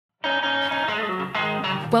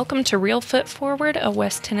Welcome to Real Foot Forward, a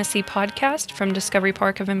West Tennessee podcast from Discovery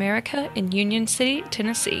Park of America in Union City,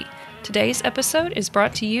 Tennessee. Today's episode is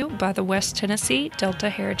brought to you by the West Tennessee Delta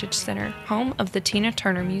Heritage Center, home of the Tina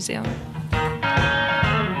Turner Museum.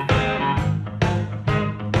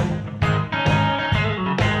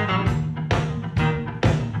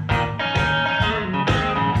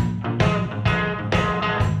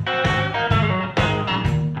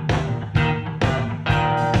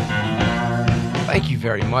 Thank you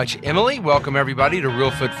very much, Emily. Welcome, everybody, to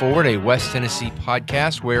Real Foot Forward, a West Tennessee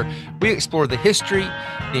podcast where we explore the history,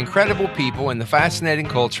 the incredible people, and the fascinating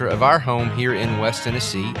culture of our home here in West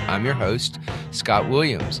Tennessee. I'm your host, Scott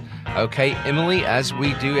Williams. Okay, Emily, as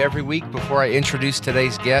we do every week, before I introduce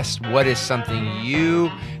today's guest, what is something you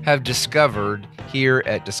have discovered here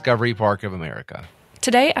at Discovery Park of America?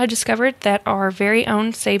 Today, I discovered that our very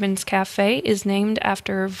own Sabin's Cafe is named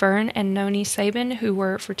after Vern and Noni Sabin, who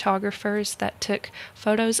were photographers that took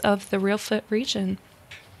photos of the Real Foot region.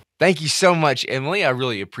 Thank you so much, Emily. I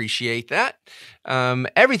really appreciate that.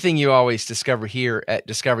 Everything you always discover here at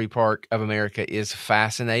Discovery Park of America is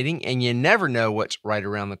fascinating, and you never know what's right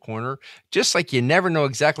around the corner, just like you never know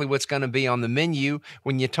exactly what's going to be on the menu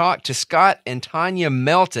when you talk to Scott and Tanya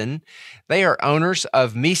Melton. They are owners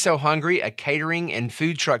of Miso Hongry, a catering and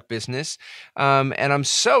food truck business, and I'm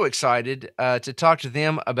so excited to talk to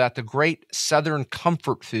them about the great Southern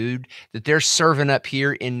comfort food that they're serving up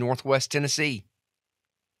here in Northwest Tennessee.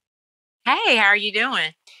 Hey, how are you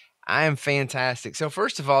doing? I am fantastic. So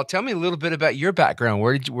first of all, tell me a little bit about your background.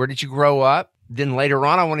 Where did you grow up? Then later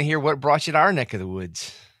on, I want to hear what brought you to our neck of the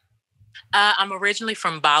woods. I'm originally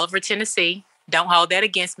from Bolivar, Tennessee. Don't hold that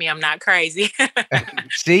against me. I'm not crazy.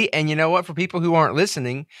 See, and you know what? For people who aren't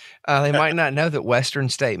listening, they might not know that Western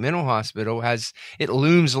State Mental Hospital it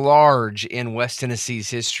looms large in West Tennessee's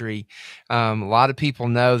history. A lot of people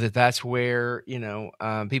know that that's where,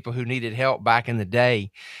 people who needed help back in the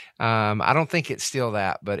day. I don't think it's still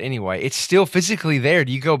that, but anyway, it's still physically there.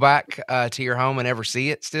 Do you go back to your home and ever see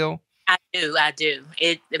it still? I do.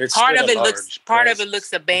 Part of it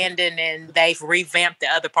looks abandoned, and they've revamped the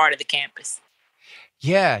other part of the campus.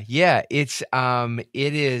 Yeah, it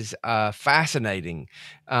is fascinating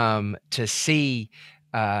to see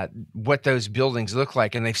what those buildings look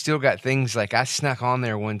like, and they've still got things like I snuck on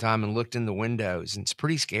there one time and looked in the windows, and it's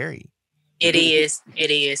pretty scary. It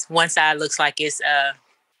is. One side looks like it's a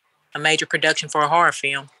major production for a horror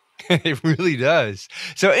film. It really does.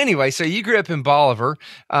 So anyway, so you grew up in Bolivar,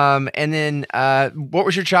 and then what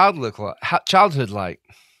was your childhood like?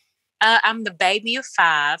 I'm the baby of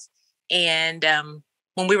 5, and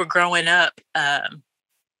when we were growing up,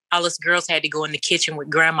 all us girls had to go in the kitchen with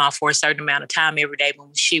grandma for a certain amount of time every day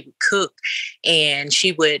when she would cook. And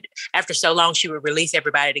she would, after so long, she would release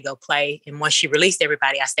everybody to go play. And once she released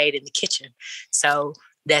everybody, I stayed in the kitchen. So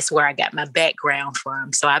that's where I got my background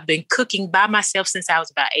from. So I've been cooking by myself since I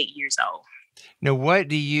was about 8 years old. Now, what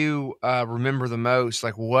do you remember the most?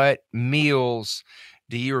 Like, what meals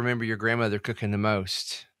do you remember your grandmother cooking the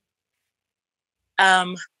most?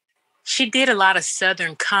 She did a lot of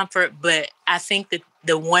Southern comfort, but I think that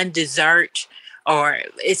the one dessert, or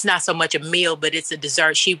it's not so much a meal, but it's a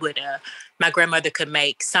dessert, my grandmother could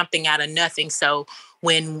make something out of nothing. So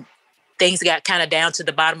when things got kind of down to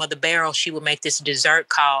the bottom of the barrel, she would make this dessert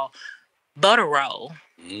called butter roll.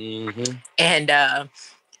 Mm-hmm. And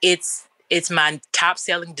it's my top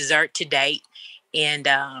selling dessert to date. And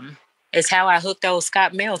it's how I hooked old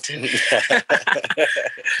Scott Melton.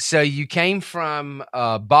 So you came from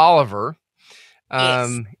Bolivar.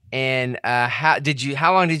 Yes. And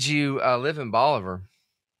how long did you live in Bolivar?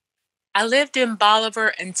 I lived in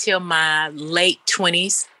Bolivar until my late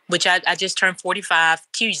 20s, which I just turned 45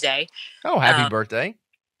 Tuesday. Oh, happy birthday.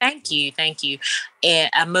 Thank you. And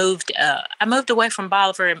I moved away from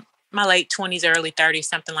Bolivar in my late 20s, early 30s,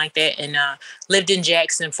 something like that, and lived in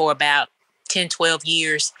Jackson for about 10, 12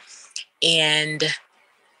 years. And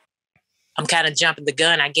I'm kind of jumping the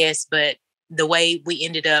gun, I guess, but the way we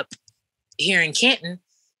ended up here in Kenton,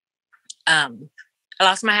 I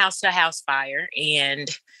lost my house to a house fire and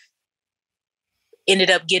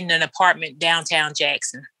ended up getting an apartment downtown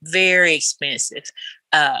Jackson. Very expensive,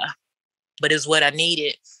 but it was what I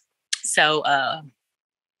needed. So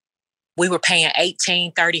we were paying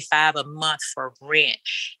 $18.35 a month for rent.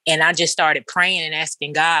 And I just started praying and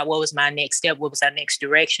asking God, what was my next step? What was our next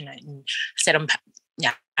direction? And I said,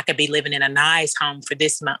 I could be living in a nice home for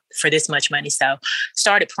this much money. So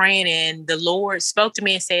started praying, and the Lord spoke to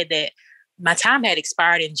me and said that my time had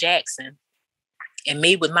expired in Jackson. And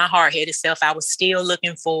me, with my hard-headed self, I was still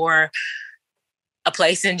looking for a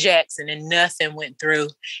place in Jackson, and nothing went through.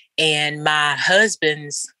 And my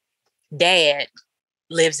husband's dad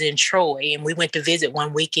lives in Troy, and we went to visit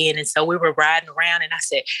one weekend. And so we were riding around, and I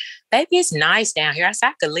said, "Baby, it's nice down here." I said,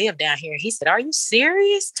 "I could live down here." And he said, "Are you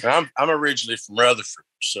serious?" I'm originally from Rutherford,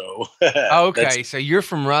 so Okay, so you're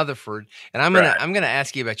from Rutherford, and I'm Right. gonna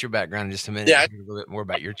ask you about your background in just a minute. Yeah. A little bit more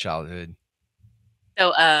about your childhood.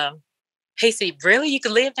 So he said, "Really? You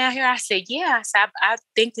could live down here?" I said, "Yeah." I said, I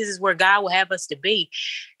think this is where God will have us to be.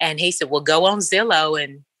 And he said, "Well, go on Zillow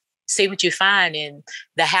and see what you find." And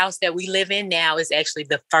the house that we live in now is actually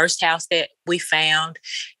the first house that we found.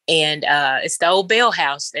 And it's the old Bell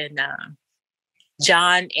house. And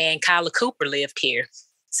John and Kyla Cooper lived here.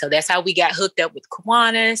 So that's how we got hooked up with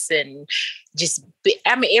Kiwanis, and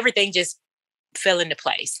everything just fell into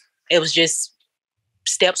place. It was just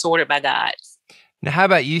steps ordered by God. Now, how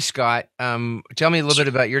about you, Scott? Tell me a little bit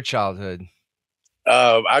about your childhood.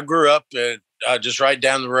 I grew up just right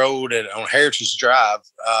down the road on Heritage Drive,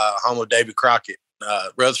 home of David Crockett,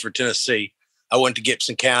 Rutherford, Tennessee. I went to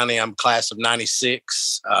Gibson County. I'm class of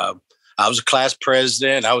 '96. I was a class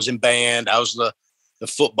president. I was in band. I was the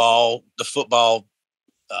football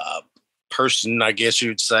person, I guess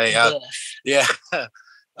you'd say. Yeah.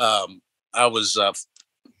 I was,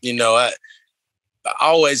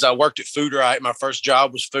 I worked at Food Right. My first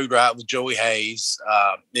job was Food Right with Joey Hayes.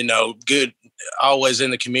 Good, always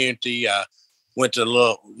in the community. Went to the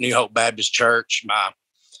little New Hope Baptist Church. My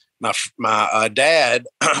dad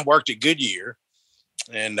worked at Goodyear,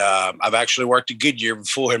 and I've actually worked at Goodyear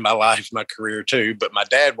before in my life, my career too. But my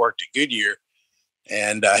dad worked at Goodyear,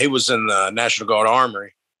 and he was in the National Guard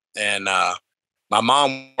Armory. And my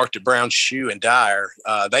mom worked at Brown Shoe and Dyer.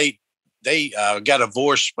 They got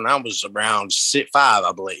divorced when I was around 5,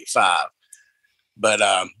 I believe. But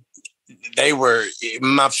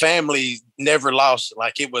my family never lost.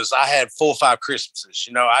 Like it was, I had 4 or 5 Christmases.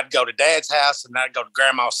 I'd go to Dad's house and I'd go to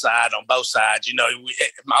Grandma's side on both sides.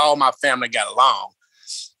 All my family got along.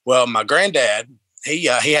 Well, my granddad, he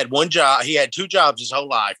had one job. He had 2 jobs his whole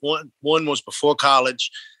life. One was before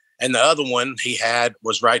college, and the other one he had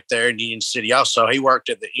was right there in Union City. Also, he worked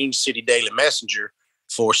at the Union City Daily Messenger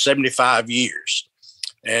for 75 years.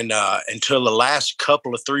 And until the last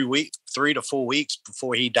couple of 3 to 4 weeks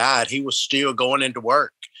before he died, he was still going into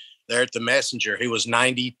work there at the Messenger. He was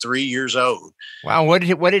 93 years old. Wow. What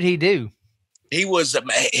did he do? He was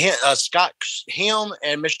Scott, him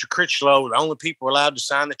and Mr. Critchlow were the only people allowed to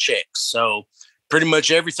sign the checks. So pretty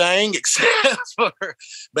much everything except for,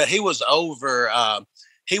 but he was over,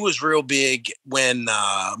 he was real big when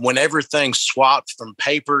everything swapped from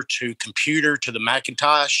paper to computer to the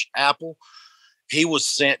Macintosh Apple. He was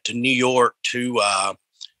sent to New York to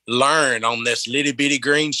learn on this little bitty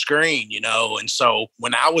green screen, And so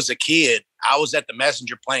when I was a kid, I was at the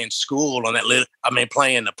Messenger playing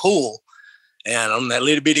playing the pool, and on that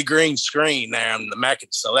little bitty green screen there on the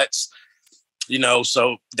Macintosh. So that's,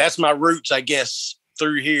 so that's my roots, I guess,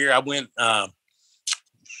 through here. I went.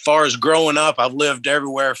 Far as growing up, I've lived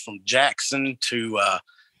everywhere from Jackson to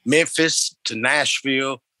Memphis to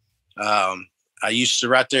Nashville. I used to,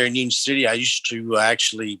 right there in Union City, I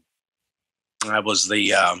was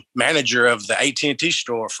the manager of the AT&T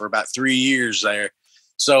store for about 3 years there.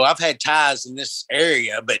 So I've had ties in this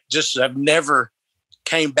area, but I've never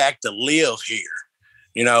came back to live here,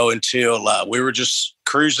 until we were just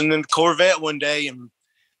cruising in the Corvette one day, and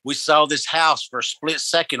we saw this house for a split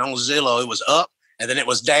second on Zillow. It was up, and then it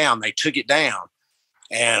was down. They took it down,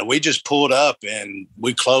 and we just pulled up, and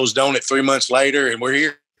we closed on it 3 months later, and we're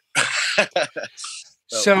here.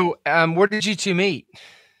 So where did you two meet?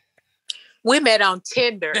 We met on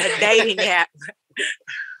Tinder, a dating app.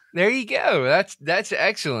 There you go. That's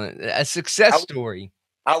excellent. A success story.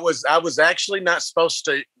 I was actually not supposed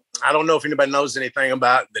to. I don't know if anybody knows anything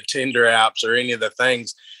about the Tinder apps or any of the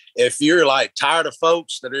things. If you're like tired of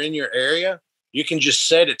folks that are in your area, you can just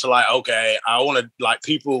set it to like, okay, I want to like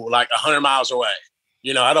people like 100 miles away.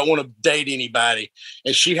 I don't want to date anybody.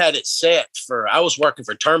 And she had it set I was working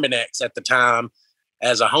for Terminex at the time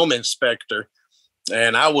as a home inspector.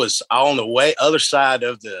 And I was on the other side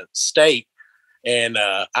of the state. And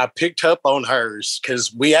I picked up on hers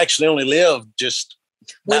because we actually only lived just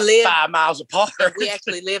 5 miles apart. We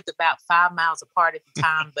actually lived about 5 miles apart at the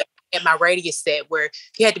time, but at my radius set where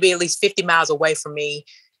you had to be at least 50 miles away from me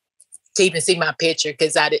to even see my picture,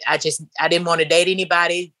 because I didn't want to date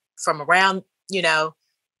anybody from around,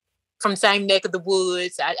 from the same neck of the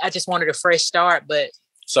woods. I just wanted a fresh start. But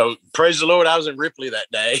so praise the Lord, I was in Ripley that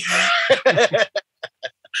day.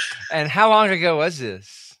 And how long ago was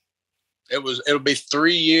this? It'll be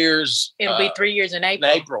 3 years. It'll be 3 years in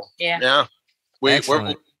April. Yeah.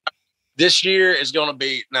 We're this year is going to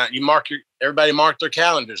be, now everybody mark their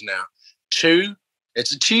calendars now.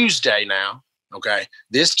 It's a Tuesday now. Okay.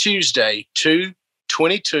 This Tuesday,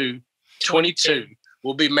 2/22/22,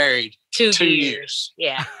 we'll be married 2 years.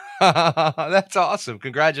 Yeah. That's awesome.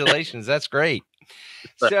 Congratulations. That's great.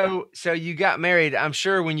 So you got married. I'm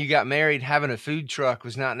sure when you got married, having a food truck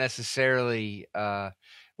was not necessarily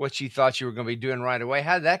what you thought you were going to be doing right away.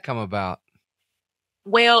 How did that come about?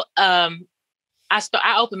 Well, I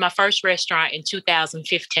opened my first restaurant in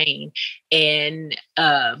 2015, and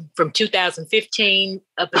from 2015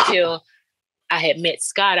 up until I had met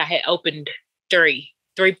Scott, I had opened three.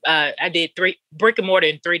 I did 3 brick and mortar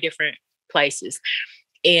in 3 different places,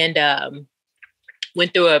 and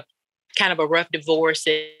went through a kind of a rough divorce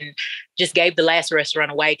and just gave the last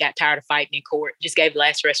restaurant away. Got tired of fighting in court. Just gave the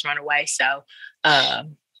last restaurant away. So,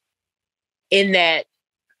 in that.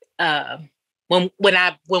 When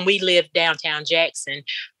we lived downtown Jackson,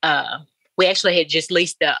 we actually had just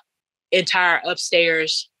leased the entire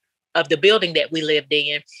upstairs of the building that we lived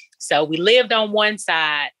in. So we lived on one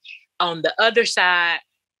side. On the other side,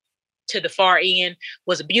 to the far end,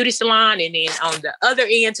 was a beauty salon, and then on the other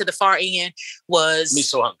end to the far end was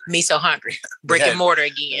Miso Hongry, brick and mortar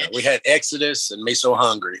again. We had Exodus and Miso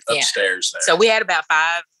Hongry upstairs there. So we had about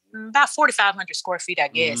 4,500 square feet, I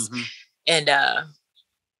guess, and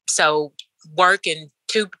so. Work and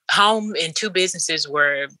home and 2 businesses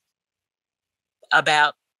were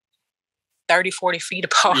about 30, 40 feet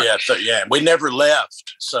apart. Yeah. We never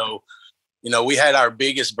left. So, we had our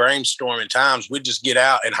biggest brainstorming times. We'd just get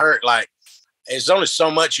out and hurt. Like, there's only so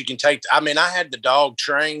much you can take. I had the dog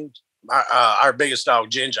trained, our biggest dog,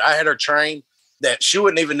 Ginger. I had her trained that she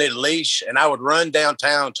wouldn't even need a leash. And I would run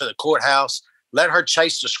downtown to the courthouse, let her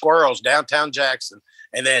chase the squirrels downtown Jackson,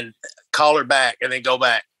 and then call her back and then go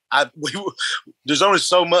back. There's only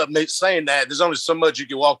so much, saying that, there's only so much you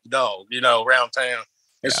can walk the dog, around town.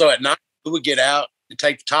 And so at night, we would get out and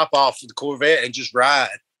take the top off of the Corvette and just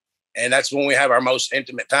ride. And that's when we have our most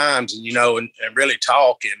intimate times and, and really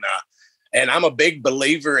talk. And I'm a big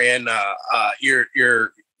believer in your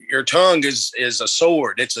tongue is a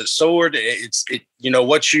sword. It's a sword. It's a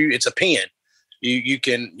pen. You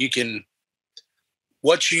can,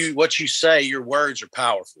 what you say, your words are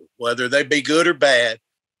powerful, whether they be good or bad.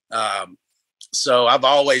 So I've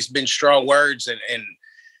always been strong words and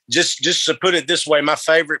just to put it this way, my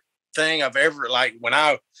favorite thing I've ever, like when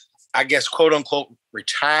I guess, quote unquote,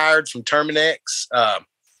 retired from Terminex, I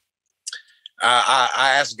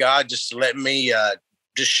asked God just to let me,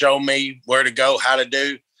 just show me where to go, how to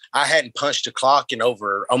do. I hadn't punched a clock in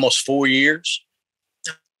over almost 4 years,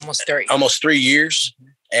 almost 3 years.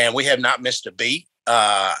 And we have not missed a beat.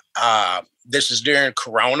 This is during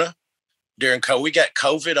Corona. During COVID, we got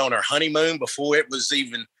COVID on our honeymoon before it was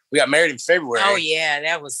even. We got married in February. Oh yeah,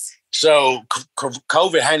 that was. So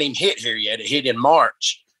COVID hadn't even hit here yet. It hit in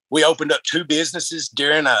March. We opened up 2 businesses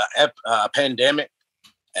during a pandemic,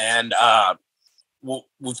 and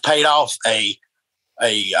we've paid off a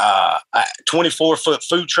 24-foot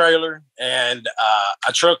food trailer and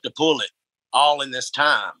a truck to pull it all in this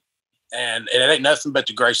time. And it ain't nothing but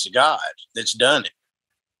the grace of God that's done it.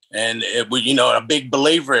 And we, a big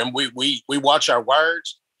believer, and we watch our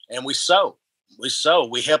words and we sow. We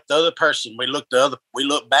help the other person. We look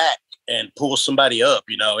back and pull somebody up,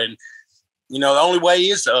 and the only way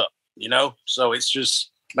is up, So it's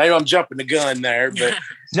just, maybe I'm jumping the gun there, but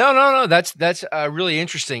no. That's really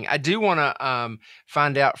interesting. I do want to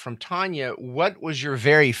find out from Tanya, what was your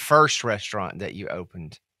very first restaurant that you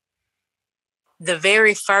opened? The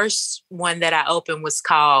very first one that I opened was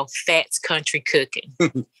called Fat's Country Cooking.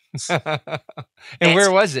 And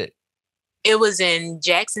where was it? It was in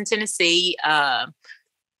Jackson, Tennessee,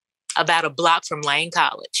 about a block from Lane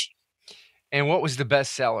College. And what was the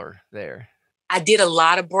best seller there? I did a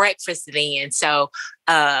lot of breakfast then. So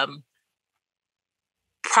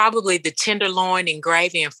probably the tenderloin and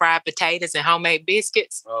gravy and fried potatoes and homemade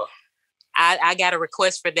biscuits. Oh. I got a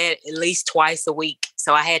request for that at least twice a week.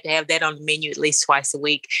 So I had to have that on the menu at least twice a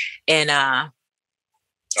week. And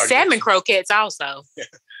salmon croquettes also.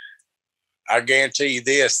 I guarantee you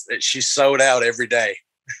this, that she's sold out every day.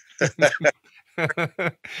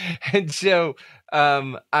 And so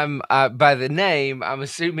I'm by the name, I'm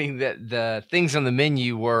assuming that the things on the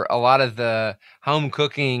menu were a lot of the home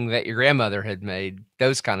cooking that your grandmother had made,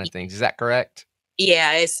 those kind of things. Is that correct?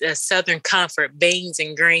 Yeah, it's a Southern comfort, beans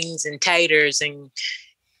and greens and taters and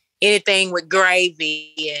anything with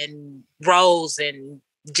gravy and rolls and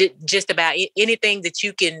just about anything that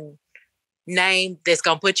you can name that's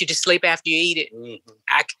going to put you to sleep after you eat it. Mm-hmm.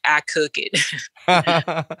 I cook it.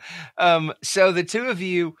 So the two of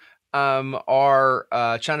you are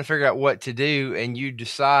trying to figure out what to do, and you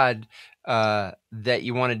decide that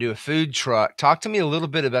you want to do a food truck. Talk to me a little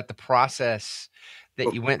bit about the process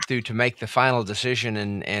that you went through to make the final decision,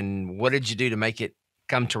 and what did you do to make it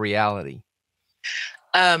come to reality?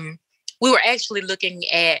 We were actually looking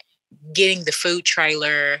at getting the food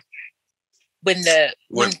trailer when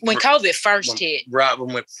COVID first hit. Right,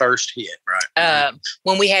 when it first hit, right.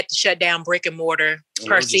 When we had to shut down brick and mortar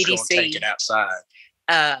per CDC. Take it outside.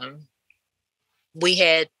 We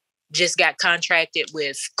had just got contracted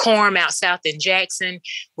with Corm out south in Jackson.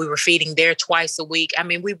 We were feeding there twice a week. I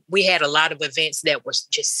mean, we had a lot of events that were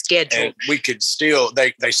just scheduled. And we could still,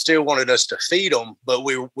 they still wanted us to feed them, but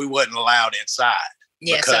we wasn't allowed inside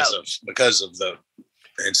because of the,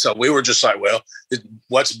 and so we were just like, well,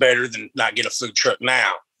 what's better than not get a food truck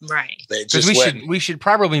now? Right. Because we should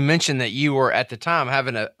probably mention that you were at the time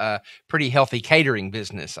having a pretty healthy catering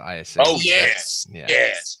business, I assume. Oh, yes.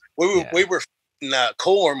 We were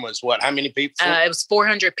Corm was what? How many people? It was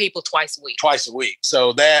 400 people twice a week. Twice a week.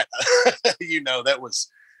 So that, that was,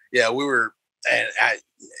 we were, and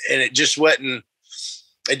it just wasn't.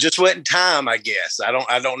 It just wasn't time, I guess.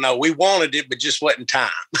 I don't know. We wanted it, but just wasn't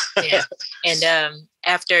time. Yeah. And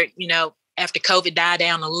after COVID died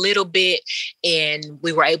down a little bit, and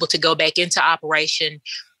we were able to go back into operation,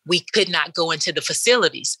 we could not go into the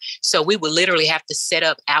facilities, so we would literally have to set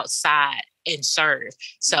up outside and serve.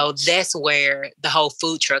 So that's where the whole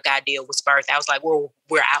food truck idea was birthed. I was like, well,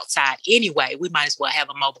 we're outside anyway. We might as well have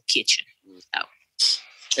a mobile kitchen. So.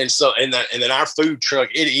 And then our food truck,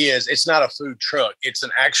 it's not a food truck. It's an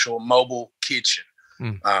actual mobile kitchen.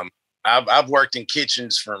 I've worked in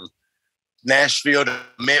kitchens from Nashville to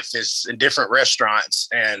Memphis in different restaurants.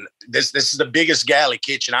 And this is the biggest galley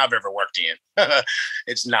kitchen I've ever worked in.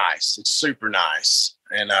 It's nice. It's super nice.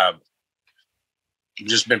 And, I've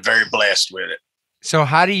just been very blessed with it. So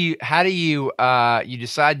how do you you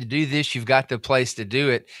decide to do this? You've got the place to do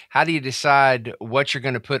it. How do you decide what you're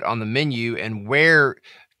going to put on the menu, and where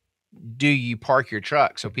do you park your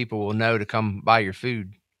truck so people will know to come buy your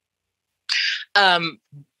food?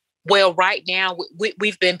 Well, right now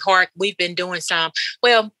we've been parked. We've been doing some.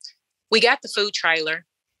 Well, we got the food trailer.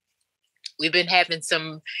 We've been having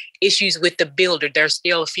some issues with the builder. There's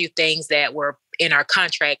still a few things that were in our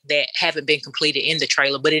contract that haven't been completed in the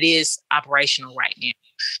trailer, but it is operational right now.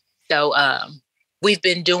 So we've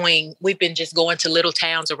been just going to little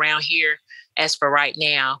towns around here as for right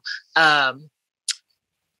now.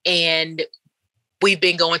 And we've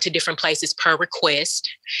been going to different places per request.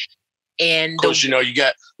 And of course,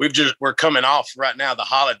 we're coming off right now the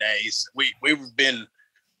holidays. We've been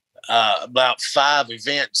about 5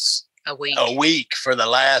 events a week for the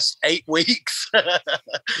last 8 weeks.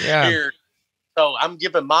 Here. So I'm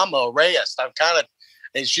giving Mama a rest. I'm kind of,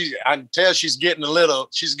 and I can tell she's getting a little antsy.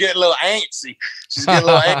 She's getting a little antsy.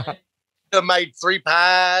 I made 3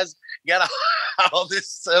 pies, got all this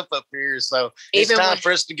stuff up here. So it's time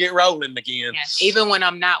for us to get rolling again. Yeah, even when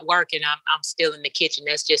I'm not working, I'm still in the kitchen.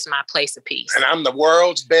 That's just my place of peace. And I'm the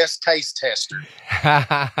world's best taste tester.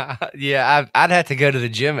 Yeah, I'd have to go to the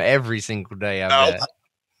gym every single day. I bet.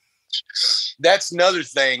 That's another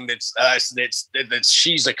thing that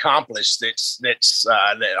she's accomplished. That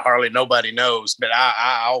hardly nobody knows. But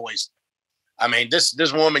I mean,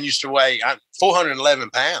 this woman used to weigh 411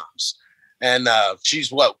 pounds, and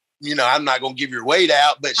she's what, I'm not going to give your weight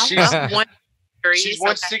out, but she's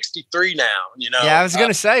 163 now. Yeah, I was going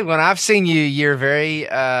to say, when I've seen you, you're very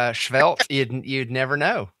svelte. You'd never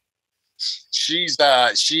know. She's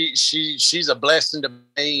a blessing to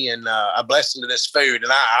me, and a blessing to this food.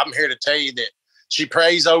 And I'm here to tell you that she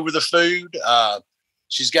prays over the food. I've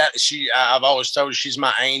always told her she's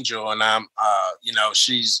my angel, and I'm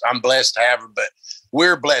blessed to have her. But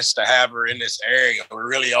we're blessed to have her in this area. We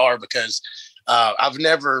really are, because I've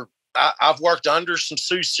worked under some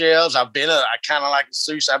sous chefs. I kind of like the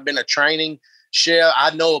sous. I've been a training chef.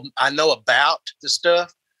 I know about the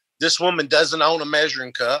stuff. This woman doesn't own a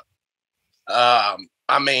measuring cup.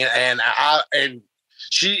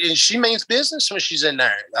 She means business when she's in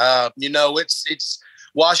there. It's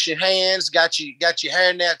wash your hands, got your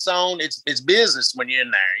hair nets on. It's business when you're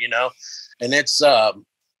in there, and it's,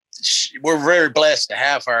 we're very blessed to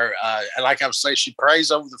have her. And like I was saying, she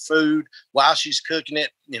prays over the food while she's cooking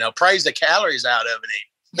it, prays the calories out of it.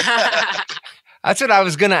 That's what I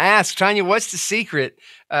was going to ask, Tanya. What's the secret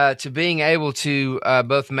to being able to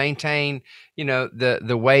both maintain,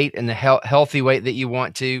 the weight and the healthy weight that you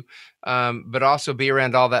want to, but also be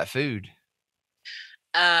around all that food?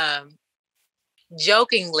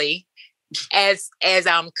 Jokingly, as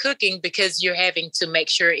I'm cooking, because you're having to make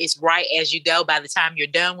sure it's right as you go. By the time you're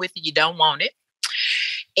done with it, you don't want it.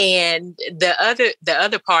 And the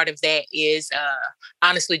other part of that is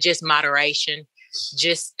honestly just moderation.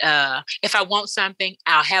 Just if I want something,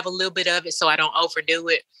 I'll have a little bit of it so I don't overdo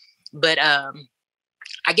it. But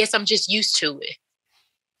I guess I'm just used to it.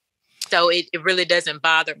 So it really doesn't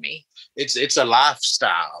bother me. It's a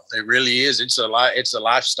lifestyle. It really is. It's a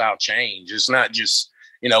lifestyle change. It's not just,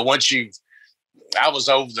 I was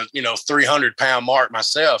over the 300-pound mark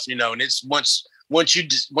myself, and it's once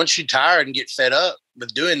you tired and get fed up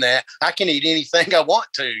with doing that, I can eat anything I want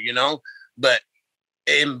to, but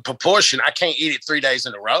in proportion, I can't eat it 3 days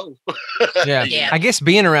in a row. Yeah. I guess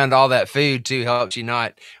being around all that food too helps you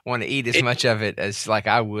not want to eat as much of it as like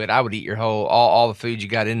I would. I would eat your whole all the food you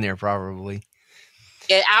got in there probably.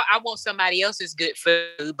 Yeah, I want somebody else's good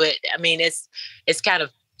food, but I mean it's kind of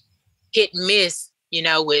hit and miss,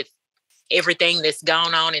 with everything that's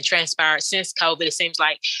gone on and transpired since COVID. It seems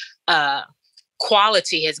like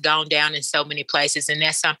quality has gone down in so many places, and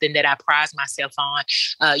that's something that I pride myself on.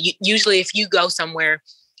 Usually if you go somewhere,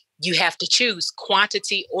 you have to choose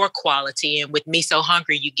quantity or quality, and with Miso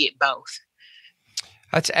Hongry, you get both.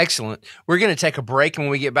 That's excellent. We're going to take a break, and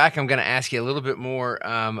when we get back, I'm going to ask you a little bit more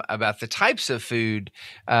about the types of food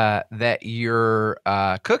that you're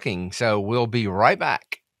cooking. So we'll be right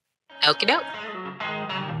back. Okie doke.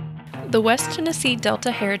 The West Tennessee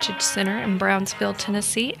Delta Heritage Center in Brownsville,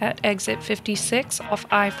 Tennessee at Exit 56 off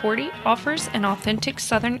I-40 offers an authentic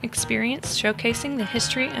Southern experience showcasing the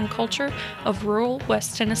history and culture of rural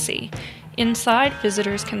West Tennessee. Inside,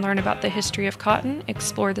 visitors can learn about the history of cotton,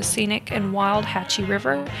 explore the scenic and wild Hatchie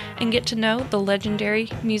River, and get to know the legendary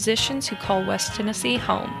musicians who call West Tennessee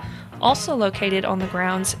home. Also located on the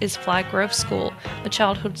grounds is Flag Grove School, the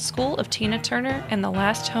childhood school of Tina Turner and the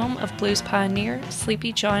last home of blues pioneer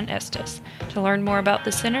Sleepy John Estes. To learn more about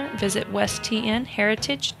the center, visit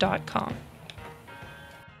westtnheritage.com.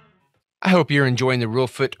 I hope you're enjoying the Real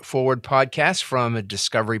Foot Forward podcast from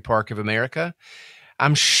Discovery Park of America.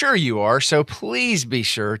 I'm sure you are, so please be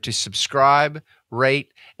sure to subscribe,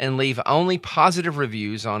 rate, and leave only positive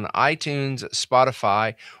reviews on iTunes,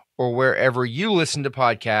 Spotify, or wherever you listen to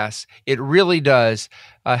podcasts. It really does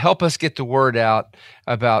help us get the word out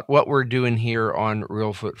about what we're doing here on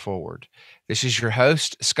Real Foot Forward. This is your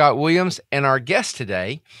host, Scott Williams, and our guests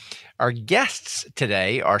today are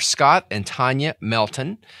Scott and Tanya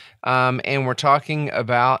Melton, and we're talking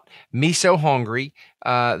about Miso Hongry,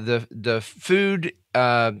 the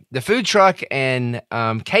food truck and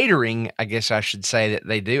catering, I guess I should say, that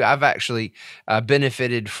they do. I've actually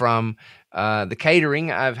benefited from the catering.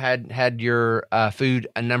 I've had your food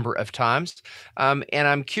a number of times, and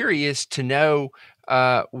I'm curious to know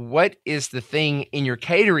what is the thing in your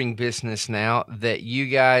catering business now that you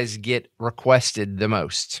guys get requested the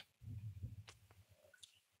most?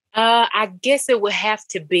 I guess it would have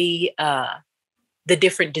to be the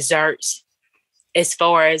different desserts. As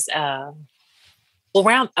far as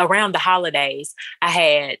around the holidays,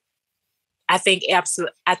 I think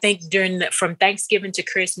from Thanksgiving to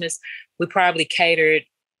Christmas, we probably catered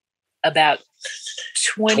about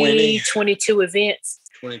 22 events.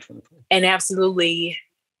 20. And absolutely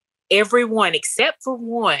everyone except for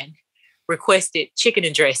one requested chicken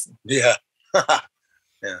and dressing. Yeah.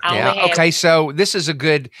 Yeah. Okay. So this is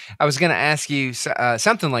I was going to ask you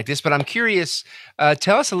something like this, but I'm curious.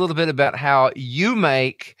 Tell us a little bit about how you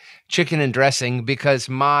make chicken and dressing, because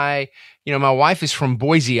my wife is from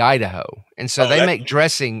Boise, Idaho, and so they make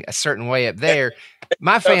dressing a certain way up there.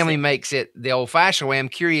 My family makes it the old-fashioned way. I'm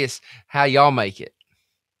curious how y'all make it.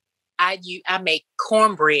 I make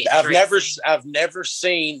cornbread. I've never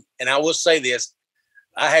seen, and I will say this: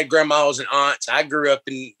 I had grandmas and aunts. I grew up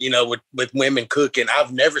in with women cooking.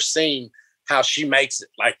 I've never seen how she makes it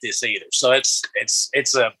like this either. So it's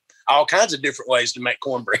all kinds of different ways to make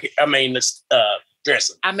cornbread. I mean, it's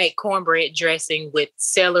dressing. I make cornbread dressing with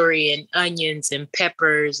celery and onions and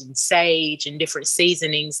peppers and sage and different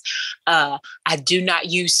seasonings. I do not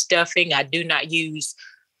use stuffing. I do not use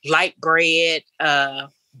light bread,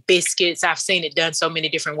 biscuits. I've seen it done so many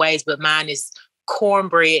different ways, but mine is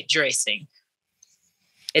cornbread dressing.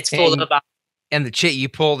 It's full of all. And you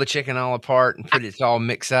pull the chicken all apart and put it all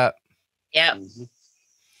mixed up. Yeah. Mm-hmm.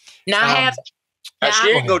 Now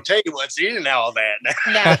she ain't gonna tell you what's in all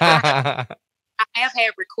that. I have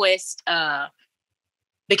had requests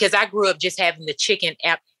because I grew up just having the chicken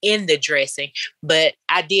in the dressing, but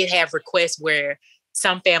I did have requests where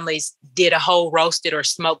some families did a whole roasted or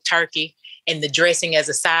smoked turkey and the dressing as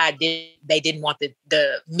a side. They didn't want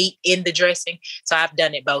the meat in the dressing, so I've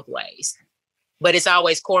done it both ways. But it's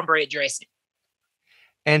always cornbread dressing.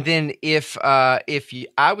 And then if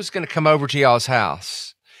I was going to come over to y'all's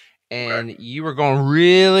house and you were going to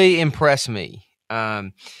really impress me,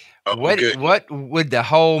 What would the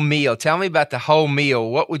whole meal? Tell me about the whole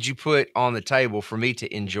meal. What would you put on the table for me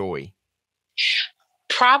to enjoy?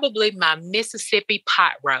 Probably my Mississippi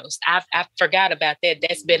pot roast. I forgot about that.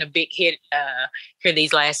 That's been a big hit here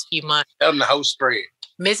these last few months. Tell them the whole spread.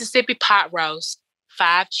 Mississippi pot roast,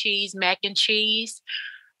 5 cheese mac and cheese,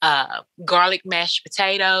 garlic mashed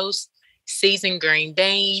potatoes, seasoned green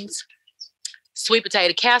beans, sweet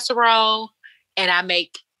potato casserole, and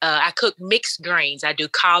I cook mixed greens. I do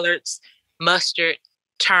collards, mustard,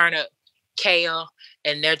 turnip, kale,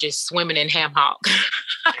 and they're just swimming in ham hock.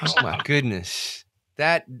 Oh my goodness.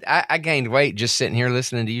 That I gained weight just sitting here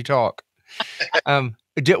listening to you talk.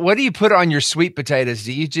 What do you put on your sweet potatoes?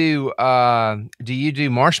 Do you do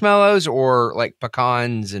marshmallows or like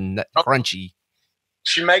pecans and crunchy?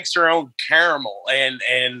 She makes her own caramel and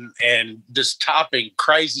just topping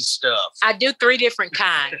crazy stuff. I do 3 different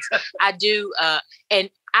kinds. I do, and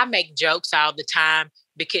I make jokes all the time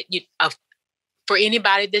because for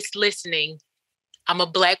anybody that's listening, I'm a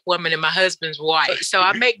Black woman and my husband's white. So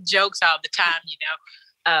I make jokes all the time,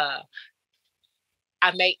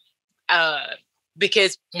 I make,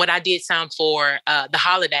 because when I did some for the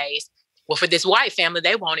holidays, well, for this white family,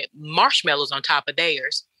 they wanted marshmallows on top of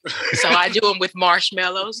theirs. So I do them with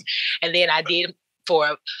marshmallows. And then I did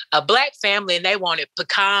for a Black family and they wanted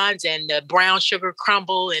pecans and the brown sugar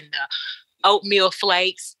crumble and the oatmeal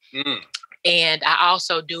flakes. Mm. And I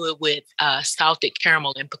also do it with salted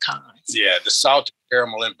caramel and pecans. Yeah, the salted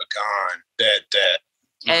caramel and pecan.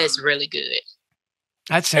 That's really good.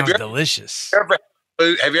 That sounds delicious.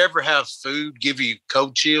 Have you ever had food give you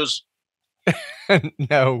cold chills?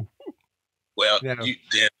 No. Well, no.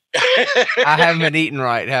 I haven't been eating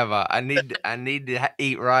right, have I? I need to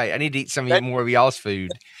eat right. I need to eat some more of y'all's food.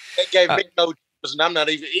 That gave me cold chills, and I'm not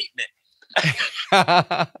even eating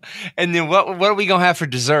it. And then what are we gonna have for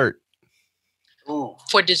dessert? Ooh.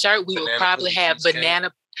 For dessert, we will probably have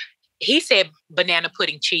banana. He said banana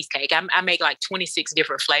pudding cheesecake. I make like 26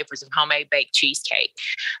 different flavors of homemade baked cheesecake.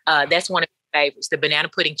 That's one of my favorites, the banana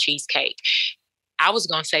pudding cheesecake. I was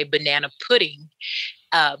going to say banana pudding,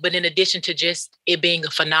 but in addition to just it being a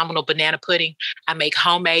phenomenal banana pudding, I make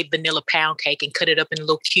homemade vanilla pound cake and cut it up in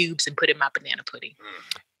little cubes and put it in my banana pudding.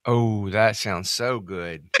 Oh, that sounds so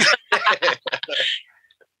good.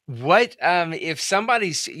 What if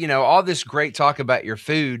somebody's, all this great talk about your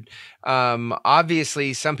food,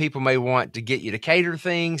 obviously some people may want to get you to cater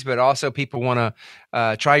things, but also people want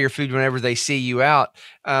to try your food whenever they see you out.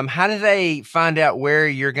 How do they find out where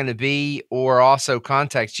you're going to be or also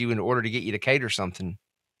contact you in order to get you to cater something?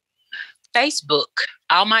 Facebook.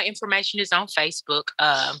 All my information is on Facebook.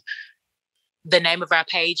 The name of our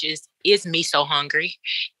page is Miso Hongry.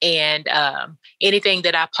 And anything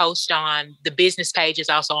that I post on the business page is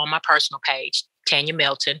also on my personal page, Tanya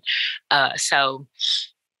Melton. So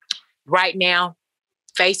right now,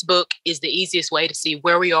 Facebook is the easiest way to see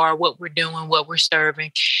where we are, what we're doing, what we're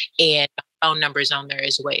serving, and phone numbers on there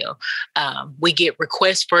as well. We get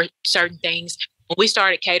requests for certain things. When we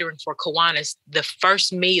started catering for Kiwanis, the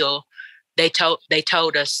first meal, they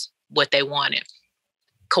told us what they wanted.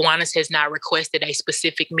 Kiwanis has not requested a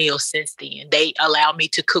specific meal since then. They allow me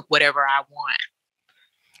to cook whatever I want.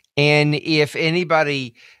 And if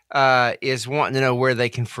anybody is wanting to know where they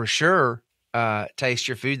can for sure taste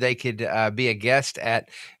your food, they could be a guest at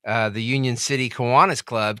the Union City Kiwanis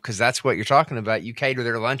Club, because that's what you're talking about. You cater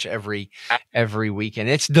their lunch every weekend.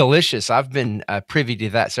 It's delicious. I've been privy to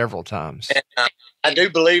that several times. And, I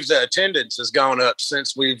do believe the attendance has gone up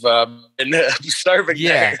since we've been serving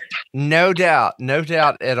there. No doubt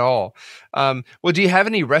at all. Well, do you have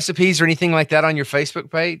any recipes or anything like that on your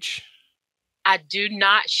Facebook page? I do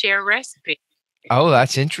not share recipes. Oh,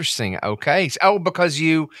 that's interesting. Okay. Because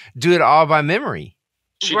you do it all by memory.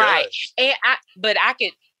 Right. And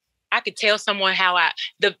I could tell someone how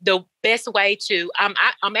the best way to, I'm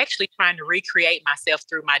actually trying to recreate myself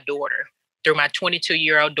through my daughter. Through my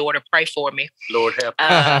 22-year-old daughter. Pray for me. Lord help.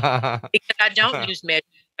 Because I don't use measure.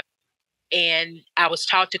 And I was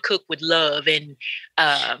taught to cook with love and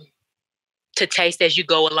to taste as you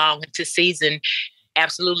go along and to season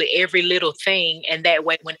absolutely every little thing. And that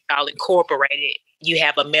way, when it's all incorporated, you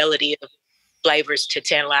have a melody of flavors to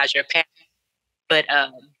tantalize your palate. But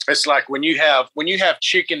it's like when you have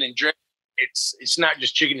chicken and dressing, it's not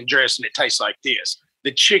just chicken and dressing. It tastes like this.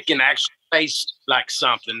 The chicken actually tastes like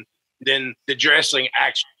something. Then the dressing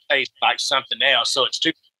actually tastes like something else. So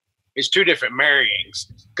it's two different marryings,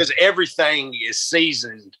 because everything is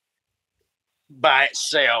seasoned by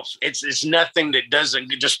itself. It's nothing that doesn't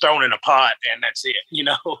just thrown in a pot and that's it,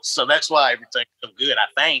 So that's why everything's so good, I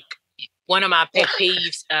think. One of my pet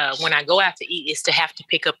peeves when I go out to eat is to have to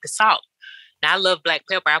pick up the salt. Now, I love black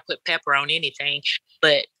pepper. I put pepper on anything,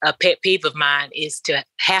 but a pet peeve of mine is to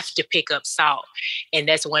have to pick up salt. And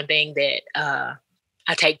that's one thing that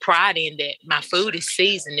I take pride in, that my food is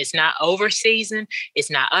seasoned. It's not over seasoned. It's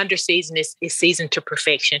not under seasoned. It's seasoned to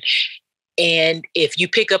perfection. And if you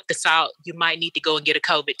pick up the salt, you might need to go and get a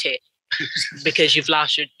COVID test because you've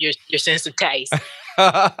lost your sense of taste.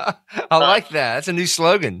 I like that. That's a new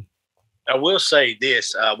slogan. I will say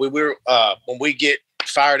this: we were when we get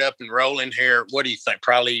fired up and rolling here. What do you think?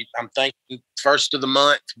 Probably, I'm thinking first of the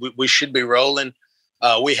month we should be rolling.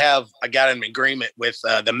 I got an agreement with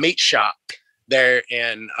the meat shop there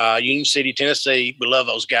in Union City, Tennessee. We love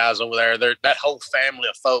those guys over there. That whole family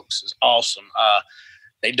of folks is awesome.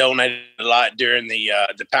 They donated a lot during the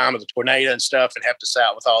time of the tornado and stuff, and helped us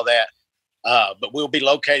out with all that. But we'll be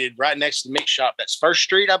located right next to the meat shop. That's First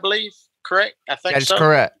Street, I believe. Correct? I think that is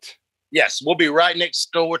correct. Yes, we'll be right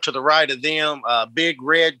next door to the right of them. Big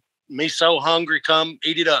red Miso Hongry. Come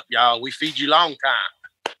eat it up, y'all. We feed you long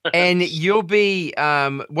time. And you'll be,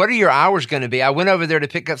 what are your hours going to be? I went over there to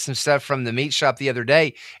pick up some stuff from the meat shop the other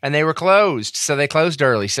day, and they were closed. So they closed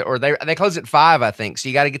early. Or they closed at 5, I think. So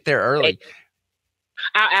you got to get there early.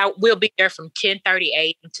 I will be there from 10:30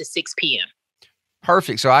 a.m. to 6 p.m.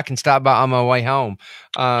 Perfect. So I can stop by on my way home.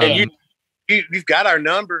 And you've got our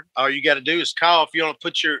number. All you got to do is call if you want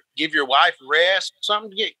to give your wife a rest,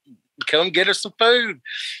 something to come get us some food.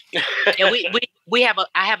 And we have a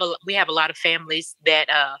lot of families that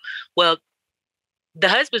the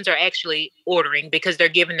husbands are actually ordering because they're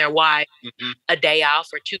giving their wife a day off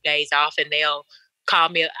or 2 days off, and they'll call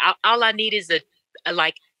me. All I need is a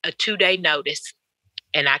 2-day notice,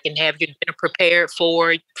 and I can have your dinner prepared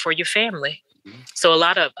for your family. So a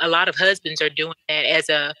lot of husbands are doing that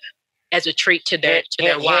as a treat to their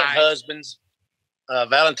wives. Husbands,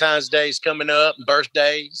 Valentine's Day's coming up,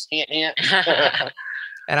 birthdays, hint, hint.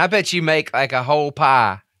 And I bet you make like a whole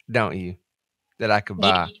pie, don't you? That I could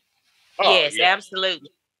buy. Yes, yeah.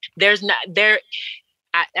 Absolutely.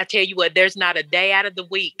 I tell you what, there's not a day out of the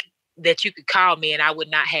week that you could call me and I would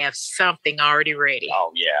not have something already ready.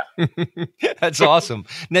 Oh yeah. That's awesome.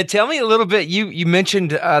 Now tell me a little bit, you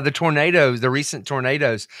mentioned the tornadoes, the recent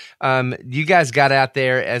tornadoes. You guys got out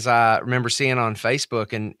there, as I remember seeing on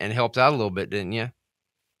Facebook, and helped out a little bit, didn't you?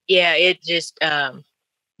 Yeah, it just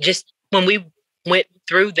when we went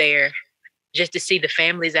through there, just to see the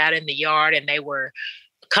families out in the yard, and they were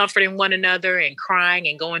comforting one another and crying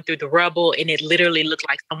and going through the rubble, and it literally looked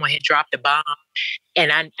like someone had dropped a bomb.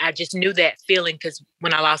 And I just knew that feeling, because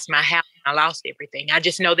when I lost my house, I lost everything. I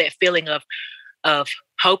just know that feeling of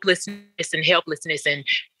hopelessness and helplessness, and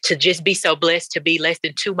to just be so blessed to be less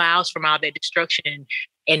than 2 miles from all that destruction,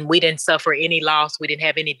 and we didn't suffer any loss. We didn't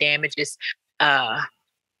have any damages.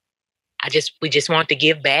 We just want to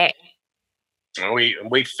give back.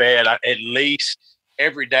 We fed at least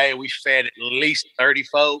every day. We fed at least 30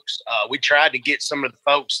 folks. We tried to get some of the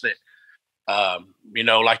folks that,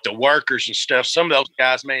 like the workers and stuff. Some of those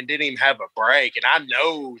guys, man, didn't even have a break. And I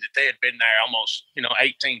know that they had been there almost,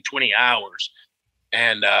 18, 20 hours.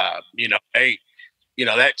 And,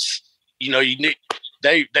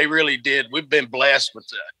 they really did. We've been blessed with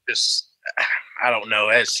this. I don't know.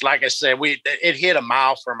 It's like I said, it hit a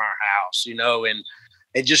mile from our house,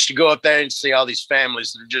 and just to go up there and see all these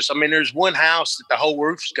families that are just, there's one house that the whole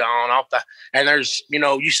roof's gone off and there's,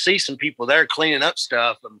 you see some people there cleaning up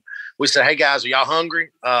stuff. And we said, hey guys, are y'all hungry?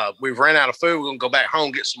 We've ran out of food. We're going to go back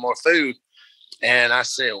home, get some more food. And I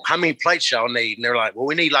said, well, how many plates y'all need? And they're like, well,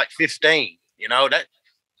 we need like 15,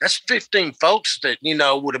 that's 15 folks that,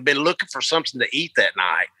 would have been looking for something to eat that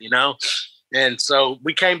night, And so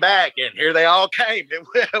we came back, and here they all came, and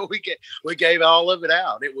we gave all of it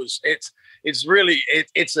out. It's really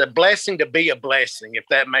a blessing to be a blessing, if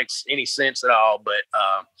that makes any sense at all. But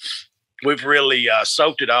we've really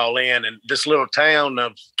soaked it all in, and this little town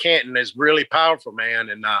of Canton is really powerful, man.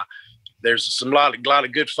 And there's a lot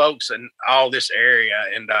of good folks in all this area,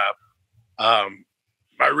 and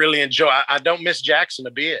I really enjoy. I don't miss Jackson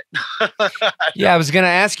a bit. Yeah, I was going to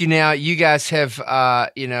ask you now. You guys have,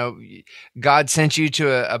 God sent you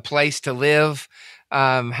to a place to live.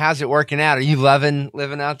 How's it working out? Are you loving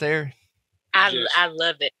living out there? I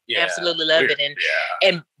love it. Yeah, absolutely love it.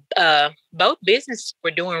 And both businesses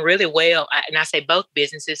were doing really well. And I say both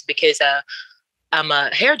businesses because I'm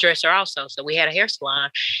a hairdresser also. So we had a hair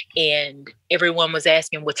salon, and everyone was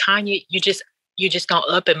asking, well, Tanya, you just gonna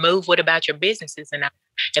up and move. What about your businesses?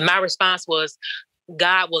 And my response was,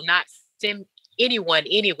 God will not send anyone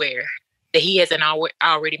anywhere that he hasn't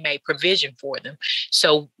already made provision for them.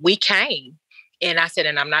 So we came, and I said,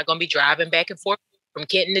 and I'm not going to be driving back and forth from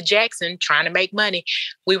Kenton to Jackson trying to make money.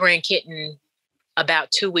 We were in Kenton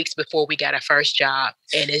about 2 weeks before we got our first job,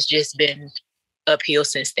 and it's just been uphill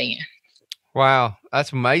since then. Wow,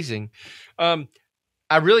 that's amazing. I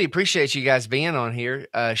really appreciate you guys being on here,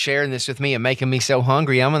 sharing this with me and making me so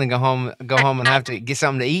hungry. I'm going to go home and have to get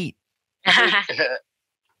something to eat.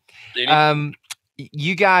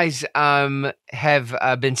 You guys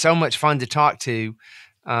have been so much fun to talk to,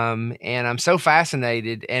 and I'm so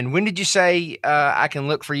fascinated. And when did you say I can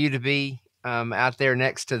look for you to be out there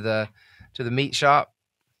next to the meat shop?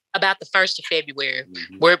 About the 1st of February.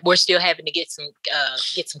 We're still having to get some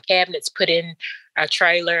cabinets put in our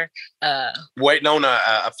trailer. Waiting on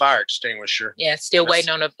a fire extinguisher. Yeah, still waiting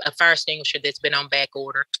on a fire extinguisher that's been on back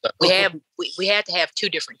order. We had to have 2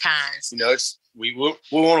 different kinds. You know, we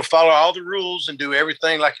want to follow all the rules and do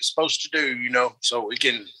everything like it's supposed to do. You know, so we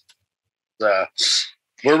can.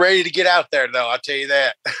 We're ready to get out there, though. I'll tell you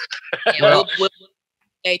that. Yeah, we'll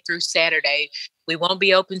Monday through Saturday. We won't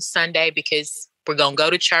be open Sunday because we're going to go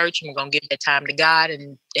to church and we're going to give that time to God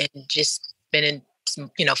and just spending some,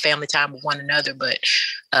 family time with one another. But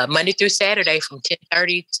Monday through Saturday from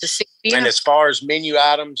 10:30 to 6 p.m. And as far as menu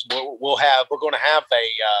items, we're going to have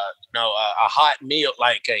a hot meal,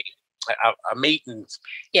 like a meat and.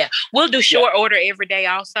 Yeah, we'll do short order every day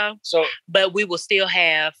also. So, but we will still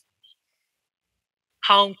have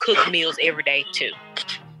home cooked meals every day too.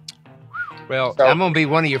 Well, I'm going to be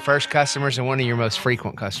one of your first customers and one of your most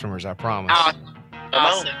frequent customers, I promise.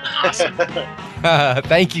 Awesome.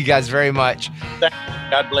 Thank you guys very much.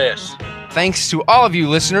 God bless. Thanks to all of you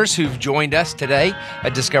listeners who've joined us today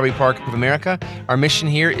at Discovery Park of America. Our mission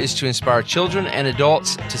here is to inspire children and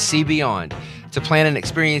adults to see beyond. To plan an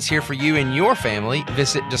experience here for you and your family,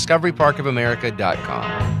 visit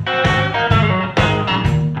discoveryparkofamerica.com.